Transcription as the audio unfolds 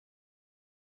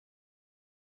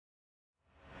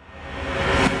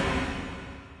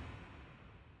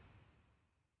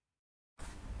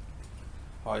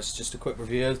It's just a quick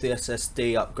review of the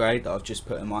SSD upgrade that I've just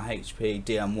put in my HP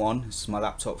dm1. This is my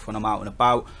laptop for when I'm out and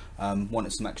about.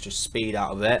 Wanted some extra speed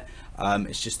out of it.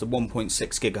 It's just a 1.6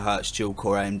 GHz dual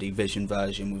core AMD Vision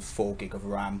version with 4 GB of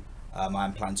RAM. I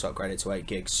am planning to upgrade it to 8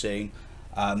 GB soon.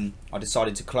 I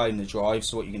decided to clone the drive,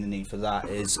 so what you're going to need for that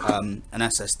is an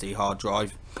SSD hard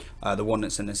drive. The one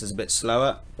that's in this is a bit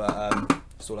slower, but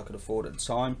it's all I could afford at the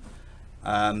time.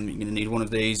 You're going to need one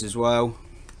of these as well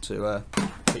to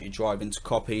put your drive into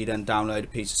copy, then download a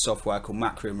piece of software called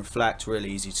Macro and Reflect. Really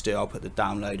easy to do. I'll put the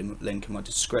download link in my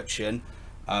description.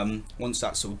 Once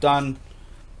that's all done,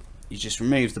 you just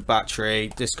remove the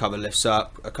battery, this cover lifts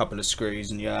up, a couple of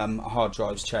screws, and your hard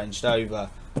drive's changed over.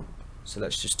 So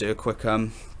let's just do a quick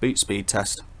boot speed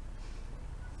test.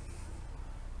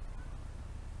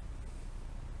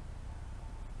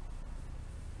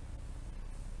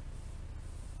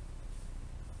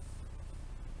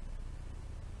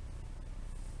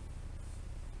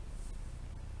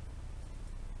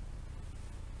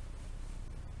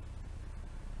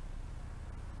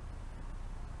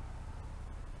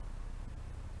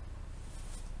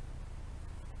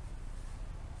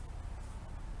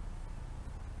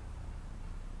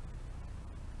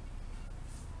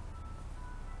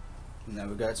 And there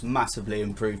we go, it's massively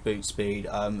improved boot speed.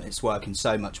 It's working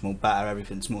so much more better,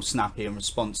 everything's more snappy and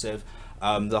responsive.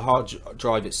 The hard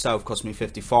drive itself cost me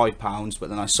 £55, but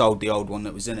then I sold the old one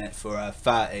that was in it for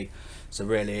 30. So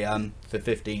really, for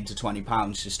 £15 to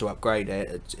 £20 just to upgrade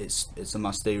it, it's a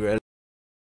must do really.